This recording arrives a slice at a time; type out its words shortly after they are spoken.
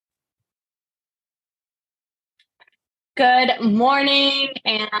Good morning,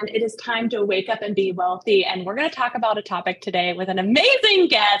 and it is time to wake up and be wealthy. And we're going to talk about a topic today with an amazing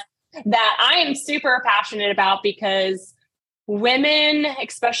guest that I am super passionate about because women,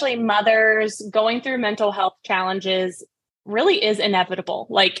 especially mothers, going through mental health challenges really is inevitable.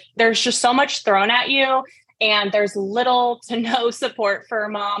 Like, there's just so much thrown at you, and there's little to no support for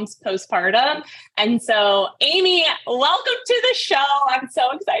moms postpartum. And so, Amy, welcome to the show. I'm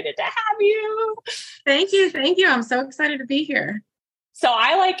so excited to have you. Thank you. Thank you. I'm so excited to be here. So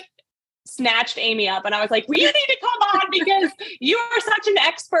I snatched Amy up and I was like, well, you need to come on because you are such an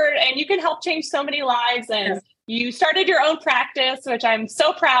expert and you can help change so many lives. And Yes. you started your own practice, which I'm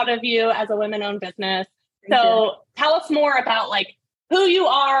so proud of you as a women-owned business. Thank you. So tell us more about who you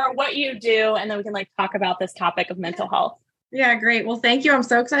are, what you do, and then we can talk about this topic of mental health. Yeah, great. Well, thank you. I'm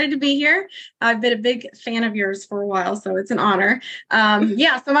so excited to be here. I've been a big fan of yours for a while, so it's an honor.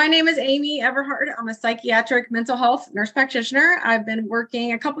 So my name is Amy Everhart. I'm a psychiatric mental health nurse practitioner. I've been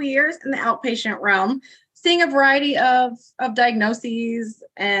working a couple of years in the outpatient realm, seeing a variety of diagnoses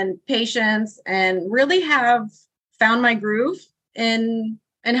and patients, and really have found my groove in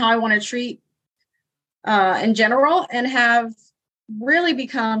how I want to treat in general, and have really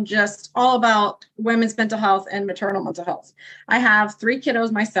become just all about women's mental health and maternal mental health. I have 3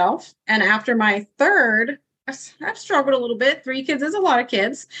 kiddos myself, and after my third, I've struggled a little bit. 3 kids is a lot of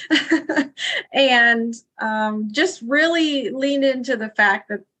kids. And just really leaned into the fact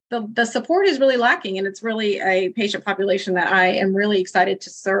that the support is really lacking, and it's really a patient population that I am really excited to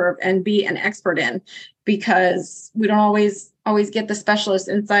serve and be an expert in, because we don't always get the specialists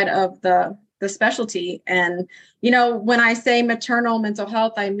inside of the specialty. And, when I say maternal mental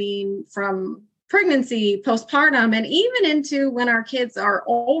health, I mean from pregnancy, postpartum, and even into when our kids are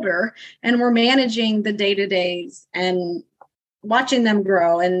older and we're managing the day-to-days and watching them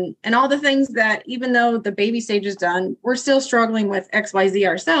grow and all the things that, even though the baby stage is done, we're still struggling with XYZ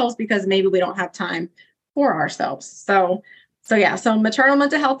ourselves because maybe we don't have time for ourselves. So maternal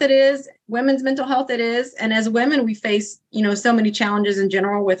mental health it is, women's mental health it is. And as women, we face, so many challenges in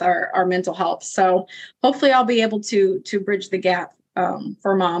general with our mental health. So hopefully I'll be able to bridge the gap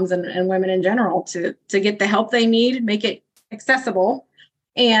for moms and women in general to get the help they need, make it accessible,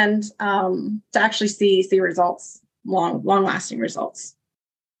 and to actually see results, long lasting results.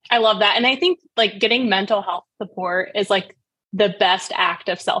 I love that. And I think getting mental health support is the best act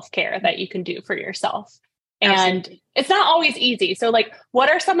of self-care that you can do for yourself. And Absolutely. it's not always easy. So what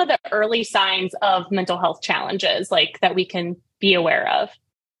are some of the early signs of mental health challenges that we can be aware of?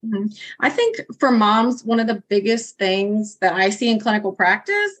 Mm-hmm. I think for moms, one of the biggest things that I see in clinical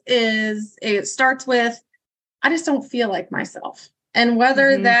practice is it starts with, I just don't feel like myself. And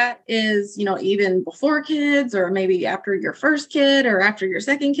whether that is, even before kids, or maybe after your first kid or after your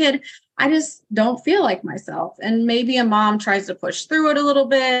second kid, I just don't feel like myself. And maybe a mom tries to push through it a little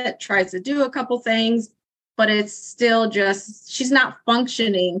bit, tries to do a couple things, but it's still just, she's not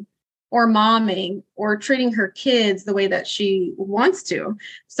functioning or momming or treating her kids the way that she wants to.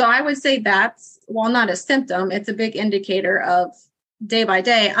 So I would say that's, while not a symptom, it's a big indicator of day by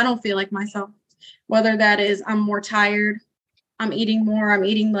day, I don't feel like myself. Whether that is I'm more tired, I'm eating more, I'm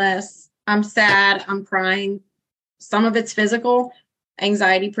eating less, I'm sad, I'm crying. Some of it's physical.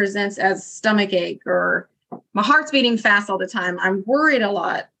 Anxiety presents as stomach ache, or my heart's beating fast all the time. I'm worried a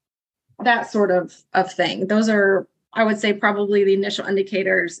lot. That sort of thing. Those are, I would say, probably the initial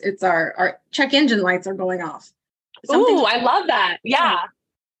indicators. It's our check engine lights are going off. Oh, I love that. Yeah.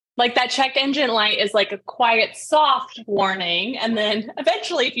 That check engine light is a quiet, soft warning. And then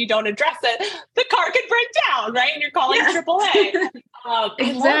eventually, if you don't address it, the car could break down, right? And you're calling AAA.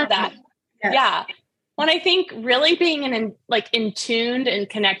 I love that. Yes. Yeah. When I think really being in tuned and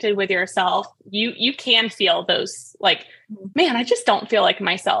connected with yourself, you can feel those man, I just don't feel like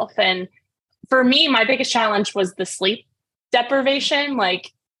myself. And for me, my biggest challenge was the sleep deprivation.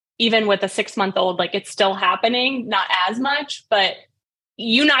 Even with a 6-month-old, it's still happening, not as much, but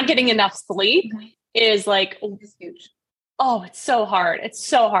you not getting enough sleep is It's huge. oh, it's so hard. It's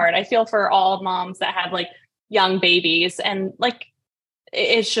so hard. I feel for all moms that have young babies, and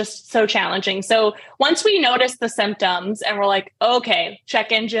it's just so challenging. So once we notice the symptoms and we're okay,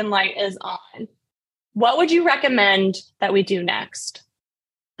 check engine light is on, what would you recommend that we do next?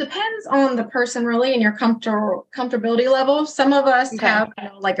 Depends on the person really and your comfortability level. Some of us have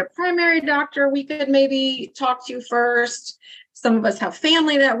a primary doctor we could maybe talk to first. Some of us have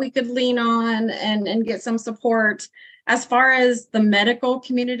family that we could lean on and get some support. As far as the medical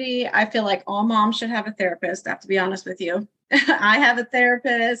community, I feel like all moms should have a therapist. I have to be honest with you. I have a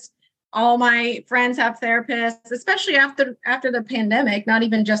therapist. all my friends have therapists, especially after the pandemic, not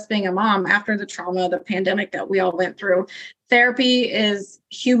even just being a mom, after the trauma of the pandemic that we all went through. Therapy is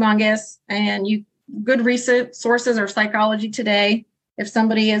humongous, and good resources are Psychology Today. If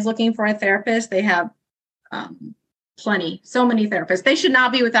somebody is looking for a therapist, they have so many therapists. They should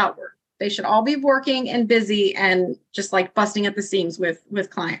not be without work. They should all be working and busy and just like busting at the seams with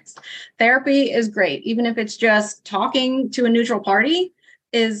clients. Therapy is great, even if it's just talking to a neutral party,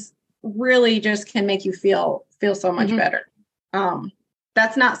 is really just can make you feel so much better.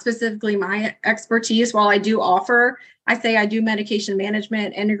 That's not specifically my expertise. While I do medication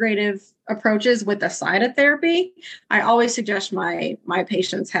management, integrative approaches with a side of therapy, I always suggest my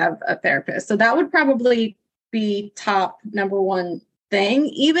patients have a therapist. So that would probably be top number one thing,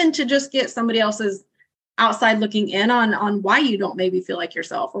 even to just get somebody else's outside looking in on why you don't maybe feel like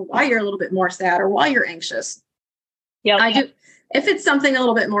yourself, or why you're a little bit more sad, or why you're anxious. Yeah, I do. If it's something a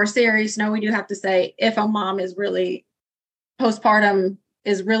little bit more serious, no, we do have to say, if a mom is really postpartum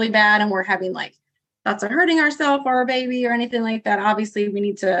is really bad and we're having like thoughts of hurting ourselves or our baby or anything like that, obviously we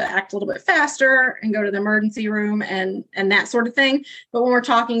need to act a little bit faster and go to the emergency room and that sort of thing. But when we're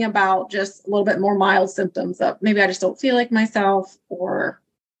talking about just a little bit more mild symptoms of maybe I just don't feel like myself, or,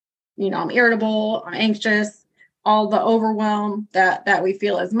 I'm irritable, I'm anxious, all the overwhelm that we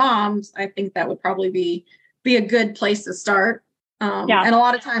feel as moms, I think that would probably be a good place to start. And a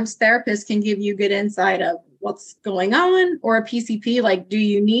lot of times therapists can give you good insight of what's going on, or a PCP, like, do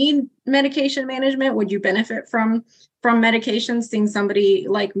you need medication management? Would you benefit from medication, seeing somebody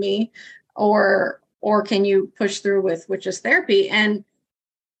like me, or can you push through with just therapy? And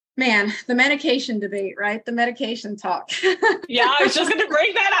man, the medication debate, right? The medication talk. Yeah, I was just going to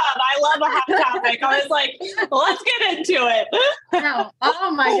bring that up. I love a hot topic. I was like, let's get into it. No,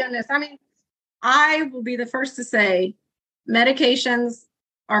 oh my goodness. I mean, I will be the first to say medications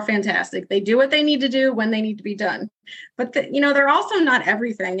are fantastic. They do what they need to do when they need to be done. But they're also not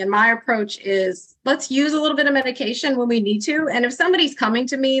everything. And my approach is, let's use a little bit of medication when we need to. And if somebody's coming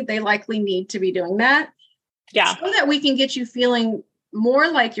to me, they likely need to be doing that. Yeah. So that we can get you feeling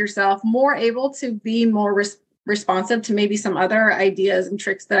more like yourself, more able to be more responsive to maybe some other ideas and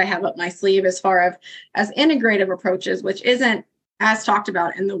tricks that I have up my sleeve as far as integrative approaches, which isn't as talked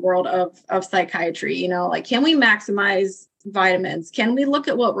about in the world of psychiatry. Like, can we maximize vitamins? Can we look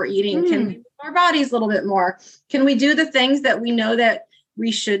at what we're eating? Can we move our bodies a little bit more? Can we do the things that we know that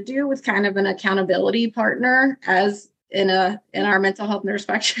we should do with kind of an accountability partner, as in our mental health nurse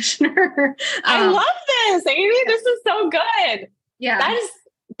practitioner? I love this, Amy. This is so good. Yeah.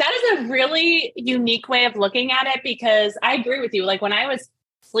 That is a really unique way of looking at it, because I agree with you. Like, when I was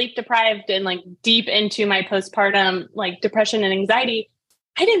sleep deprived and like deep into my postpartum, like depression and anxiety,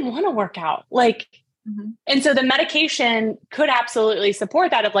 I didn't want to work out. Like, and so the medication could absolutely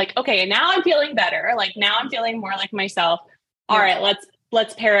support that of like, okay, now I'm feeling better. Like, now I'm feeling more like myself. All right,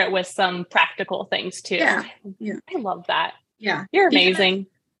 let's pair it with some practical things too. Yeah. I love that. Yeah. You're amazing.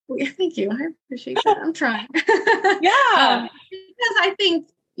 Thank you. I appreciate that. I'm trying. Yeah. Because I think,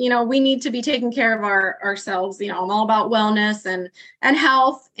 we need to be taking care of ourselves. I'm all about wellness and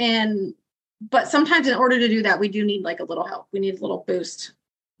health. But sometimes in order to do that, we do need like a little help. We need a little boost.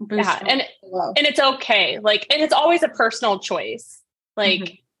 Yeah. And it's okay. Like, and it's always a personal choice.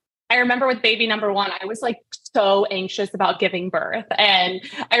 Like, I remember with baby number one, I was like so anxious about giving birth. And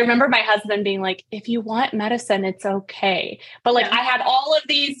I remember my husband being like, if you want medicine, it's okay. But like, I had all of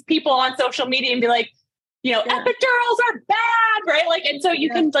these people on social media and be like, epidurals are bad, right? Like, and so you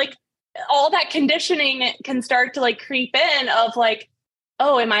can like, all that conditioning can start to like creep in of like,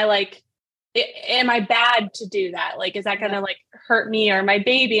 oh, am I bad to do that? Like, is that going to like hurt me or my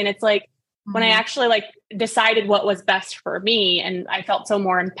baby? And it's like, when I actually like decided what was best for me, and I felt so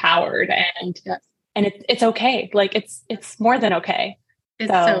more empowered, and it's okay. Like, it's more than okay.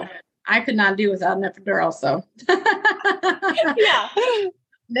 So I could not do without an epidural. So yeah,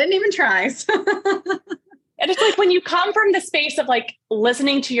 didn't even try. And it's like, when you come from the space of like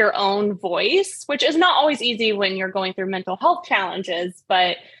listening to your own voice, which is not always easy when you're going through mental health challenges,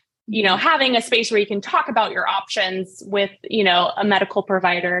 but having a space where you can talk about your options with, a medical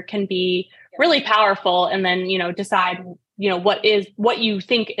provider can be really powerful. And then, decide, what you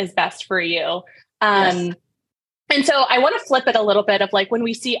think is best for you. And so I want to flip it a little bit of like, when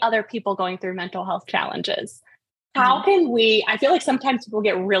we see other people going through mental health challenges, how can I feel like sometimes people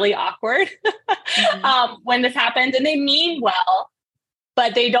get really awkward when this happens, and they mean well,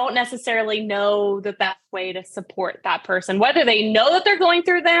 but they don't necessarily know the best way to support that person, whether they know that they're going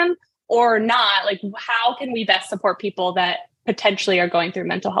through them or not. Like, how can we best support people that potentially are going through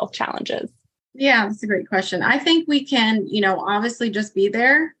mental health challenges? Yeah, that's a great question. I think we can, obviously just be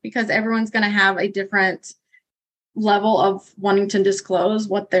there because everyone's going to have a different level of wanting to disclose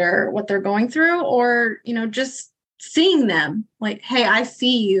what they're going through, or, just seeing them like, hey, I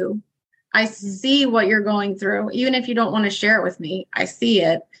see you. I see what you're going through. Even if you don't want to share it with me, I see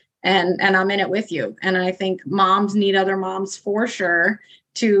it, and I'm in it with you. And I think moms need other moms for sure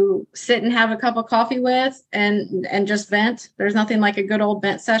to sit and have a cup of coffee with and just vent. There's nothing like a good old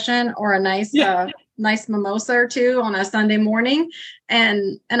vent session or a nice mimosa or two on a Sunday morning.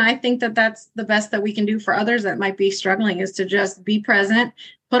 And I think that that's the best that we can do for others that might be struggling, is to just be present,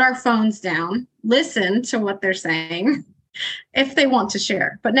 put our phones down, listen to what they're saying if they want to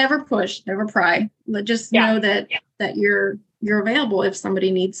share, but never push, never pry. Just know that you're available if somebody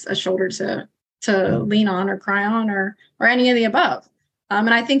needs a shoulder to lean on or cry on or any of the above.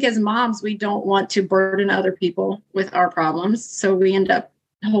 And I think as moms, we don't want to burden other people with our problems. So we end up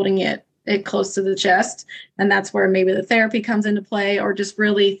holding it close to the chest. And that's where maybe the therapy comes into play, or just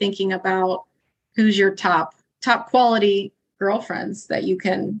really thinking about who's your top quality girlfriends that you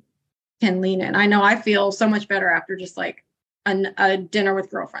can lean in. I know I feel so much better after just like a dinner with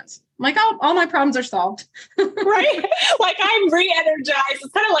girlfriends. I'm like, oh, all my problems are solved. Right? Like I'm re-energized.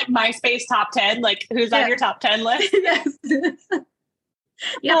 It's kind of like MySpace top 10, like who's on your top 10 list? Yes.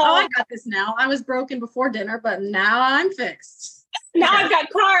 Yeah. Oh, I got this now. I was broken before dinner, but now I'm fixed. Now I've got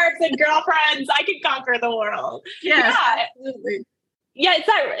carbs and girlfriends. I can conquer the world. Yes, yeah, absolutely. Yeah,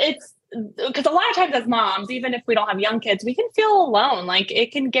 it's because a lot of times as moms, even if we don't have young kids, we can feel alone. Like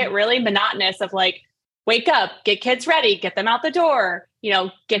it can get really monotonous of like, wake up, get kids ready, get them out the door,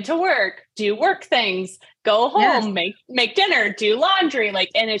 get to work, do work things, go home, make dinner, do laundry.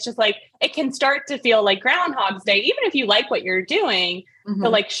 Like, and it's just like, it can start to feel like Groundhog's Day, even if you like what you're doing. Mm-hmm. So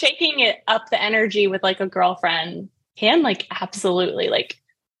like shaking it up the energy with like a girlfriend can like absolutely like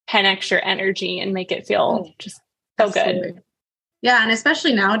 10x your energy and make it feel just so absolutely good. Yeah. And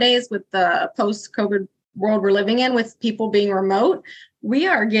especially nowadays with the post-COVID world we're living in, with people being remote, we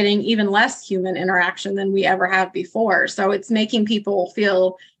are getting even less human interaction than we ever have before. So it's making people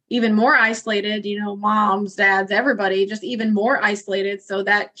feel even more isolated, moms, dads, everybody, just even more isolated. So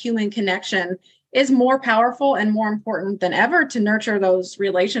that human connection is more powerful and more important than ever to nurture those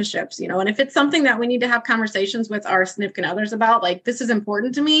relationships, and if it's something that we need to have conversations with our significant others about, like, this is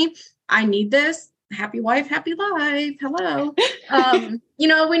important to me, I need this, happy wife, happy life. Hello.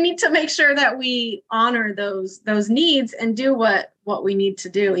 We need to make sure that we honor those needs and do what we need to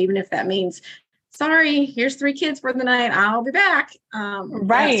do, even if that means, sorry, here's 3 kids for the night, I'll be back.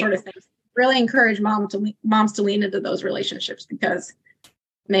 Right. That sort of thing. Really encourage moms to lean into those relationships, because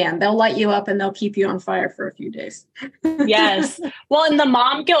man, they'll light you up and they'll keep you on fire for a few days. Yes. Well, and the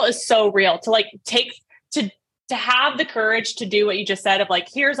mom guilt is so real to like to have the courage to do what you just said of like,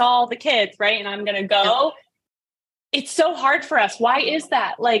 here's all the kids, right? And I'm going to go. It's so hard for us. Why is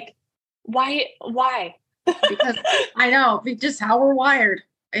that? Like, why? Because I know just how we're wired.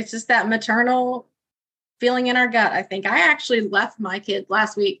 It's just that maternal feeling in our gut. I think I actually left my kid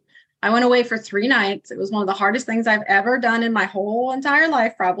last week. I went away for 3 nights. It was one of the hardest things I've ever done in my whole entire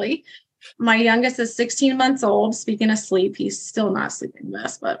life, probably. My youngest is 16 months old. Speaking of sleep, he's still not sleeping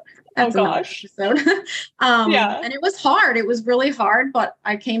best, but that's another episode. And it was hard. It was really hard, but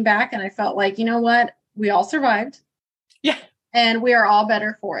I came back and I felt like, you know what? We all survived. Yeah. And we are all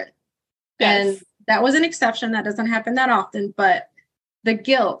better for it. Yes. And that was an exception. That doesn't happen that often, but the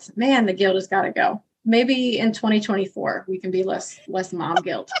guilt has got to go. Maybe in 2024, we can be less mom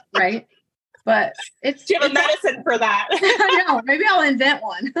guilt, right? But do you have a medicine for that? I know. Maybe I'll invent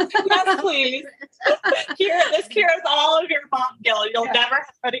one. Yes, please. This cures all of your mom guilt. You'll never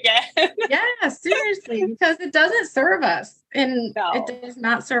have it again. Yeah, seriously, because it doesn't serve us. And it does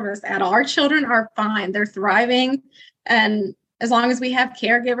not serve us at all. Our children are fine. They're thriving. And as long as we have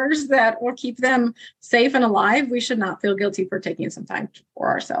caregivers that will keep them safe and alive, we should not feel guilty for taking some time for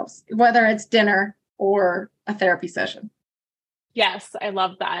ourselves, whether it's dinner or a therapy session. Yes, I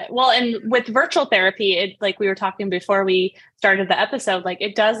love that. Well, and with virtual therapy, it, like we were talking before we started the episode, like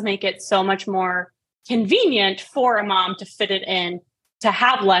it does make it so much more convenient for a mom to fit it in, to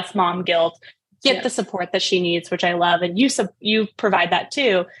have less mom guilt, get the support that she needs, which I love. And you provide that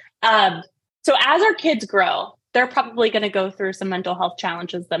too. So as our kids grow, they're probably going to go through some mental health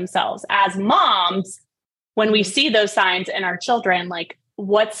challenges themselves. As moms, when we see those signs in our children, like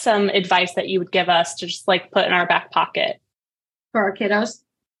what's some advice that you would give us to just like put in our back pocket? For our kiddos?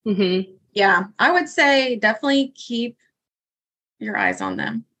 Mm-hmm. Yeah, I would say definitely keep your eyes on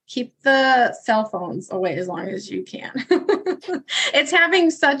them. Keep the cell phones away as long as you can. It's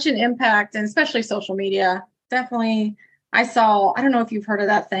having such an impact, and especially social media. Definitely, I don't know if you've heard of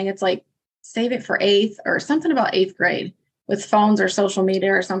that thing. It's like save it for eighth or something about eighth grade with phones or social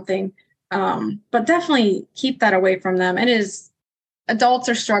media or something. But definitely keep that away from them. It is, adults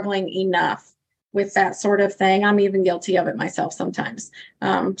are struggling enough with that sort of thing. I'm even guilty of it myself sometimes.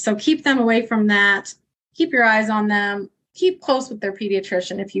 So keep them away from that. Keep your eyes on them. Keep close with their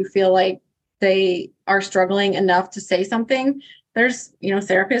pediatrician if you feel like they are struggling enough to say something. There's,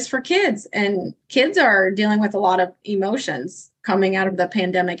 therapists for kids, and kids are dealing with a lot of emotions coming out of the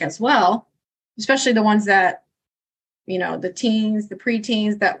pandemic as well, especially the ones that, the teens, the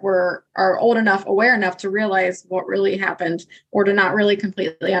preteens that are old enough, aware enough to realize what really happened or to not really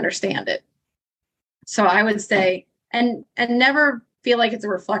completely understand it. So I would say, and never feel like it's a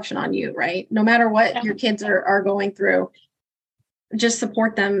reflection on you, right? No matter what your kids are going through, just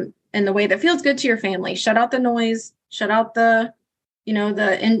support them in the way that feels good to your family. Shut out the noise, shut out the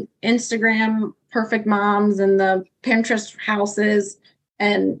Instagram perfect moms and the Pinterest houses,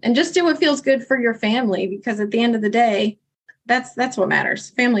 and just do what feels good for your family, because at the end of the day, that's what matters.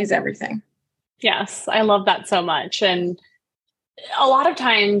 Family is everything. Yes, I love that so much. And a lot of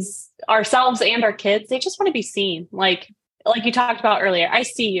times ourselves and our kids, they just want to be seen. Like you talked about earlier, I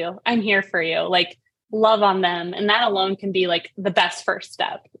see you, I'm here for you, like love on them. And that alone can be like the best first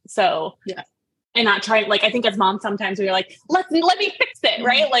step. So yeah. And not try, like, I think as moms, sometimes we're like, let me fix it.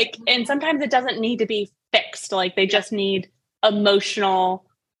 Right. Like, and sometimes it doesn't need to be fixed. Like they just need emotional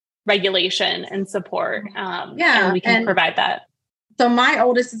regulation and support. And we can provide that. So my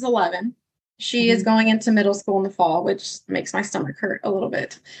oldest is 11. She is going into middle school in the fall, which makes my stomach hurt a little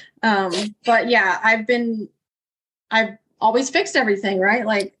bit. But yeah, I've always fixed everything, right?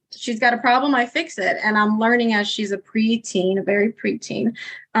 Like she's got a problem, I fix it. And I'm learning as she's a preteen, a very preteen,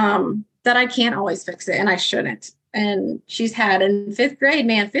 that I can't always fix it, and I shouldn't. And she's had in fifth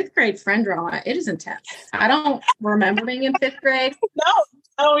grade friend drama. It is intense. I don't remember being in fifth grade. No.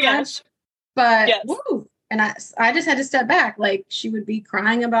 Oh yes. But yes. Woo, and I just had to step back. Like she would be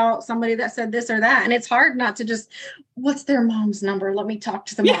crying about somebody that said this or that. And it's hard not to just, what's their mom's number? Let me talk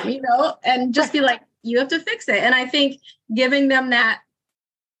to the mom, and just be like, you have to fix it. And I think giving them that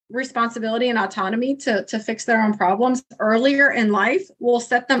responsibility and autonomy to fix their own problems earlier in life will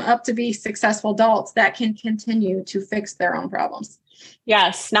set them up to be successful adults that can continue to fix their own problems.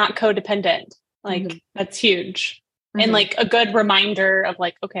 Yes, not codependent. Like that's huge. And like a good reminder of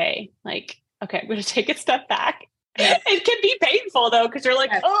like, okay, I'm going to take a step back. Yes. It can be painful though, because you're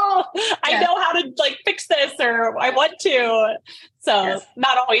like, I know how to like fix this, or I want to. So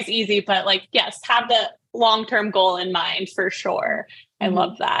not always easy, but like, yes, have the long-term goal in mind for sure. I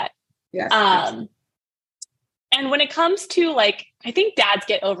love that. Yes. And when it comes to like, I think dads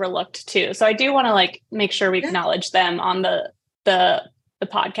get overlooked too. So I do want to like make sure we acknowledge them on the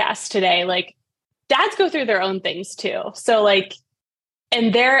podcast today. Like dads go through their own things too. So like,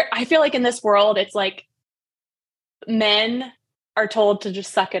 and I feel like in this world, it's like men are told to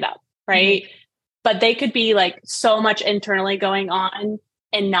just suck it up. Right. But they could be like so much internally going on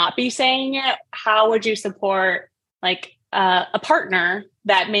and not be saying it. How would you support like a partner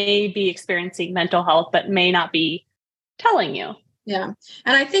that may be experiencing mental health, but may not be telling you? Yeah.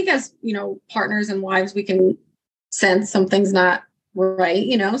 And I think as, partners and wives, we can sense something's not right,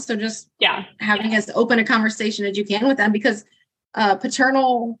 so just having as open a conversation as you can with them, because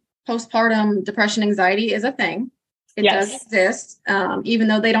paternal postpartum depression, anxiety is a thing. It does exist. Even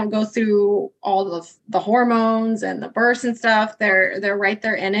though they don't go through all of the hormones and the births and stuff, they're right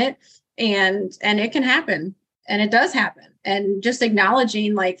there in it. And it can happen. And it does happen. And just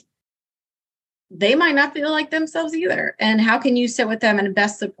acknowledging like they might not feel like themselves either. And how can you sit with them and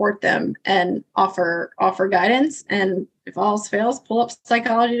best support them and offer guidance? And if all else fails, pull up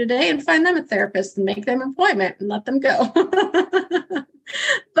Psychology Today and find them a therapist and make them an appointment and let them go.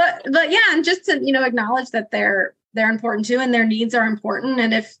 but yeah, and just to, acknowledge that they're important too, and their needs are important.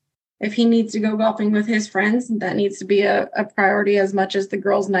 And if he needs to go golfing with his friends, that needs to be a priority as much as the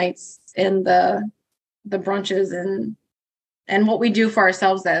girls' nights and the brunches and what we do for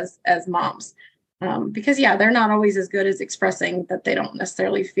ourselves as moms. Because they're not always as good as expressing that they don't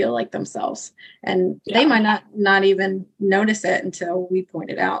necessarily feel like themselves. And they might not even notice it until we point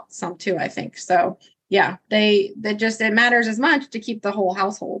it out some too, I think. So it matters as much to keep the whole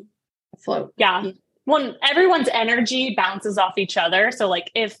household afloat. Yeah. Well, everyone's energy bounces off each other. So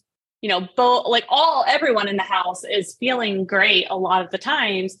like if, everyone in the house is feeling great a lot of the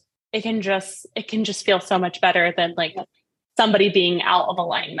times, it can just feel so much better than like somebody being out of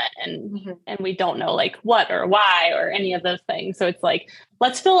alignment and we don't know like what or why or any of those things. So it's like,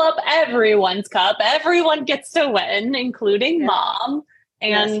 let's fill up everyone's cup. Everyone gets to win, including mom.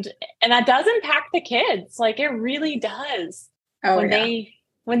 And that does impact the kids. Like it really does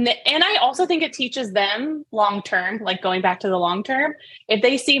when and I also think it teaches them long term, like going back to the long term, if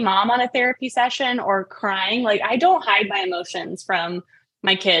they see mom on a therapy session or crying, like I don't hide my emotions from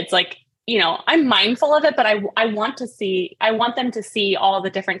my kids. Like, I'm mindful of it, but I want them to see all the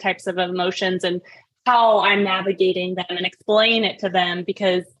different types of emotions and how I'm navigating them and explain it to them,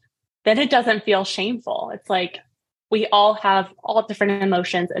 because then it doesn't feel shameful. It's like we all have all different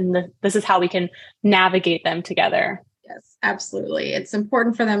emotions, and this is how we can navigate them together. Yes, absolutely. It's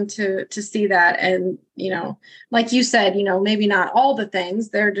important for them to see that. And, like you said, maybe not all the things,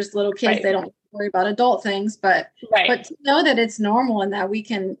 they're just little kids. Right. They don't worry about adult things, but to know that it's normal and that we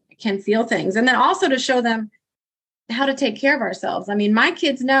can feel things. And then also to show them how to take care of ourselves. I mean, my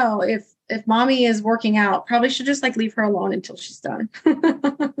kids know if mommy is working out, probably should just like leave her alone until she's done. Those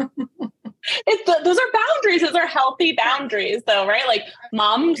are boundaries. Those are healthy boundaries, though, right? Like,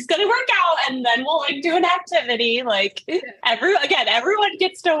 mom's going to work out, and then we'll like do an activity. Like, everyone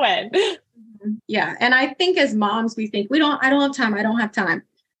gets to win. Yeah, and I think as moms, we think I don't have time.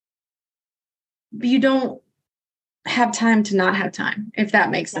 But you don't have time to not have time, if that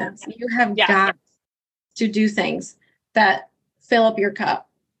makes sense. You have got to do things that fill up your cup,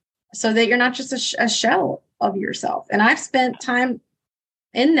 so that you're not just a shell of yourself. And I've spent time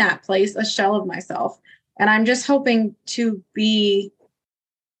in that place, a shell of myself. And I'm just hoping to be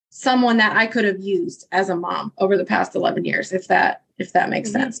someone that I could have used as a mom over the past 11 years, if that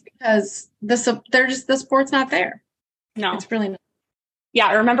makes sense, because the support's not there. No, it's really not. Yeah.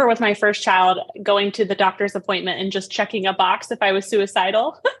 I remember with my first child going to the doctor's appointment and just checking a box if I was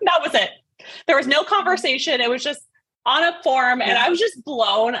suicidal. That was it. There was no conversation. It was just on a form, and I was just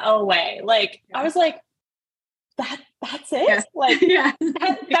blown away. Like, I was like, that's it. Yes. Like,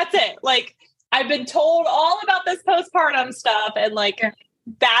 that's it. Like, I've been told all about this postpartum stuff, and like,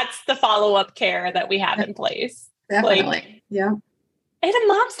 that's the follow-up care that we have in place. Definitely. Like, yeah. And a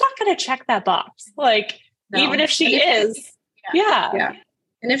mom's not going to check that box. Like, even if she is. Yeah.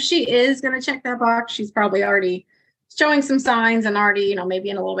 And if she is going to check that box, she's probably already showing some signs and already, maybe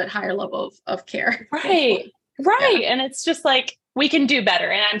in a little bit higher level of care. Right. Right. Yeah. And it's just like, we can do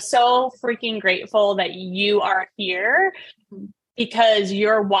better. And I'm so freaking grateful that you are here, because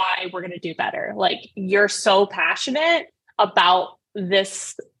you're why we're going to do better. Like, you're so passionate about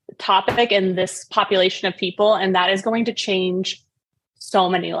this topic and this population of people, and that is going to change so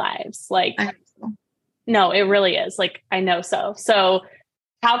many lives. Like, no, it really is. Like, I know so. So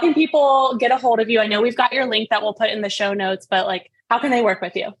how can people get a hold of you? I know we've got your link that we'll put in the show notes, but like, how can they work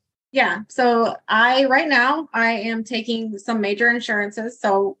with you? Yeah. So right now I am taking some major insurances.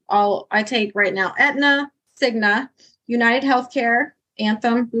 So I take right now Aetna, Cigna, United Healthcare,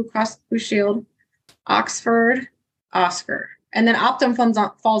 Anthem, Blue Cross Blue Shield, Oxford, Oscar, and then Optum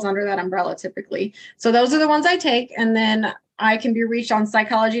falls under that umbrella typically. So those are the ones I take. And then I can be reached on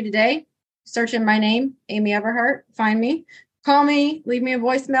Psychology Today. Search in my name, Amy Everhart, find me, call me, leave me a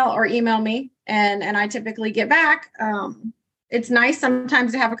voicemail, or email me. And I typically get back. It's nice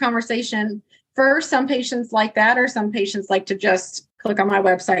sometimes to have a conversation. For some patients like that, or some patients like to just click on my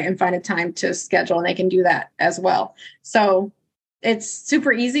website and find a time to schedule, and they can do that as well. So it's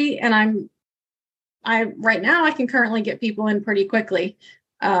super easy. And right now I can currently get people in pretty quickly,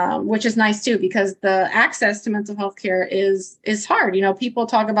 which is nice too, because the access to mental health care is hard. People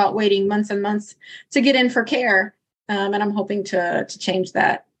talk about waiting months and months to get in for care. And I'm hoping to change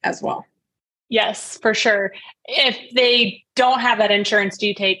that as well. Yes, for sure. If they don't have that insurance, do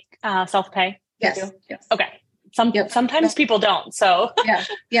you take self-pay? Yes. Yes. Okay. Sometimes people don't. So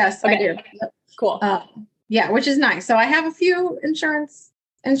yes, okay. I do. Yep. Cool. Which is nice. So I have a few insurance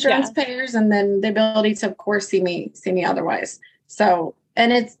payers, and then the ability to, of course, see me otherwise. So,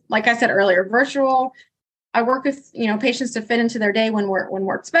 and it's like I said earlier, virtual. I work with patients to fit into their day when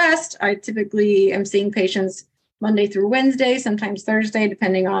works best. I typically am seeing patients Monday through Wednesday, sometimes Thursday,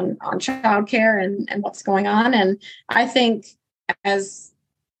 depending on childcare and what's going on. And I think as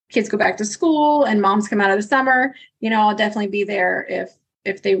kids go back to school and moms come out of the summer, I'll definitely be there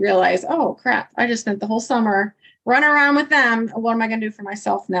if they realize, oh crap, I just spent the whole summer running around with them. What am I going to do for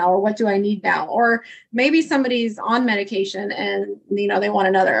myself now? Or what do I need now? Or maybe somebody's on medication and, they want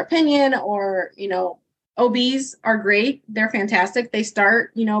another opinion, or, OBs are great. They're fantastic. They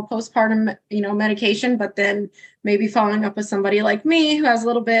start, postpartum, medication, but then maybe following up with somebody like me who has a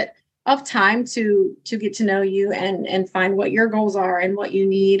little bit of time to get to know you and find what your goals are and what you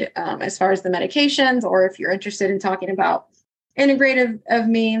need as far as the medications, or if you're interested in talking about integrative of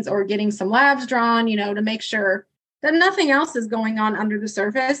means or getting some labs drawn, to make sure that nothing else is going on under the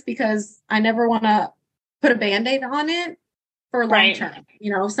surface, because I never want to put a Band-Aid on it for long term.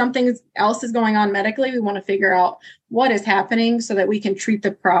 If something else is going on medically, we want to figure out what is happening so that we can treat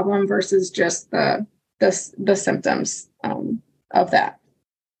the problem versus just the symptoms of that.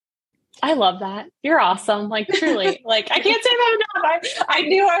 I love that. You're awesome. Like truly, like I can't say that enough. I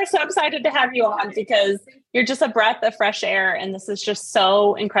knew I was so excited to have you on because you're just a breath of fresh air. And this is just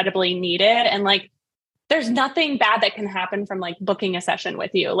so incredibly needed. And like, there's nothing bad that can happen from like booking a session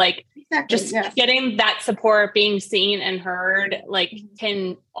with you. Like just getting that support, being seen and heard, like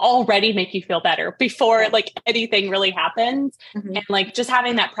can already make you feel better before like anything really happens. And like just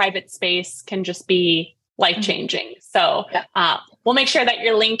having that private space can just be life-changing. So we'll make sure that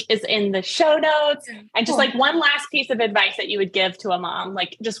your link is in the show notes. And just like one last piece of advice that you would give to a mom,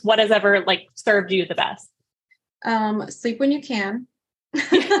 like just what has ever like served you the best? Sleep when you can.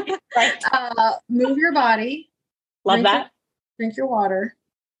 Right. Move your body. Love that. Drink your water.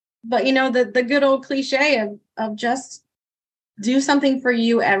 But the good old cliche of just do something for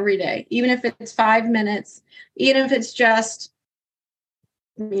you every day, even if it's 5 minutes, even if it's just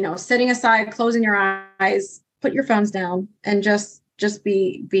sitting aside, closing your eyes, put your phones down, and just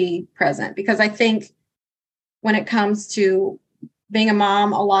be present. Because I think when it comes to being a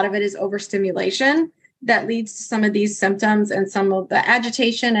mom, a lot of it is overstimulation that leads to some of these symptoms and some of the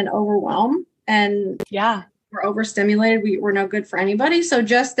agitation and overwhelm. And we're overstimulated. We're no good for anybody. So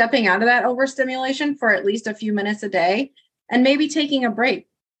just stepping out of that overstimulation for at least a few minutes a day, and maybe taking a break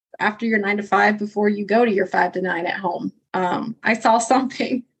after your 9 to 5 before you go to your 5 to 9 at home. I saw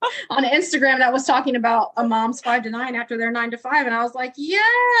something on Instagram that was talking about a mom's 5 to 9 after their 9 to 5. And I was like,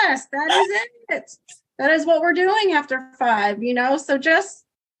 yes, that is it. That is what we're doing after 5, so just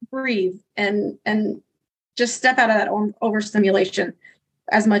breathe and just step out of that overstimulation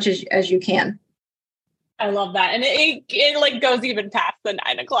as much as you can. I love that. And it like goes even past the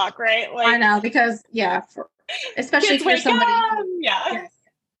 9 o'clock, right? Like, I know, because especially if you're somebody,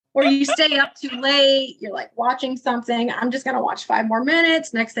 or you stay up too late, you're like watching something. I'm just going to watch 5 more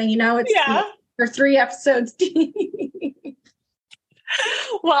minutes. Next thing you know, it's you're 3 episodes deep.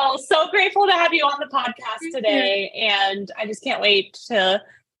 Well, so grateful to have you on the podcast today. And I just can't wait to,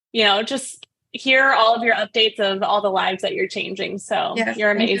 just hear all of your updates of all the lives that you're changing. So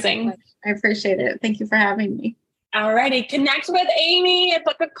you're amazing. You so I appreciate it. Thank you for having me. All righty. Connect with Amy and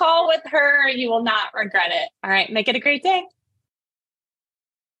book a call with her. You will not regret it. All right. Make it a great day.